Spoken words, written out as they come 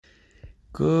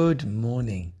Good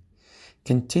morning.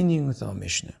 Continuing with our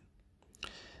Mishnah.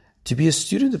 To be a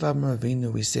student of Avraham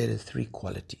Avinu, we said three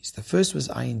qualities. The first was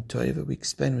Ayin Tova, we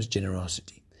explained was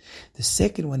generosity. The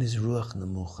second one is Ruach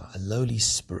Nemucha, a lowly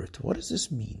spirit. What does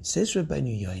this mean? Says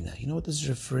Rabbeinu Yoina. You know what this is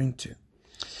referring to?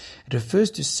 It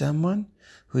refers to someone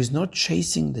who is not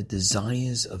chasing the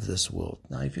desires of this world.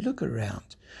 Now, if you look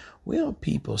around, where are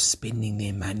people spending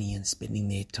their money and spending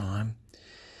their time?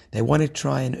 They want to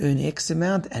try and earn X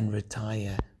amount and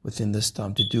retire within this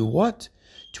time. To do what?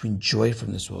 To enjoy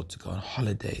from this world, to go on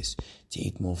holidays, to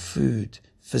eat more food,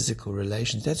 physical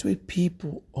relations. That's where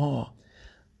people are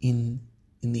in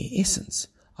their essence,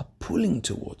 are pulling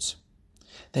towards.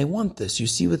 They want this. You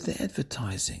see with the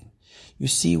advertising. You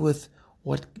see with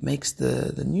what makes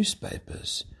the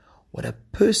newspapers. What a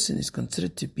person is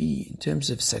considered to be in terms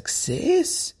of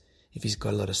success if he's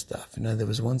got a lot of stuff. You know, there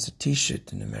was once a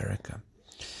T-shirt in America.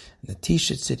 And the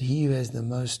T-shirt said, "He who has the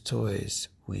most toys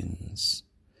wins."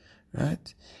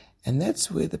 Right? And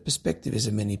that's where the perspective is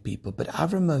of many people. But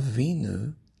Avraham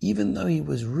Avinu, even though he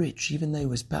was rich, even though he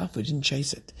was powerful, he didn't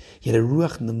chase it. He had a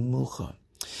Ruach Nemucha.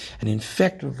 And in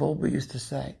fact, Rav Wolbe used to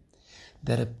say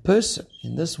that a person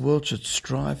in this world should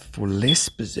strive for less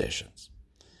possessions.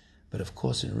 But of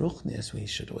course, in Ruchnias, we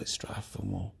should always strive for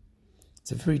more.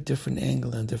 It's a very different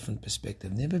angle and different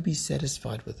perspective. Never be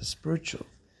satisfied with the spiritual,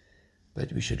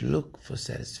 but we should look for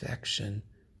satisfaction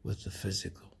with the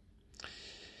physical.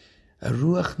 A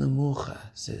Ruach Nemucha,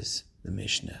 says the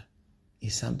Mishnah,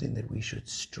 is something that we should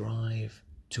strive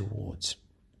towards.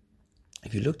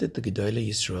 If you looked at the Gedolei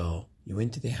Yisrael, you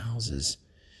went to their houses,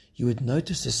 you would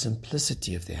notice the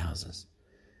simplicity of their houses.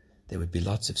 There would be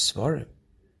lots of svarim,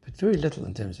 but very little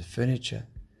in terms of furniture,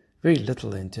 very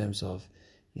little in terms of,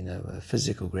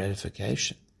 physical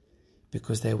gratification,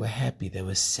 because they were happy, they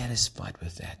were satisfied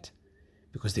with that,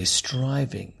 because their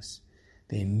strivings,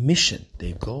 their mission,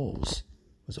 their goals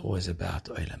was always about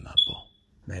Olam Haba.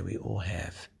 May we all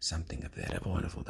have something of that. Have a wonderful day.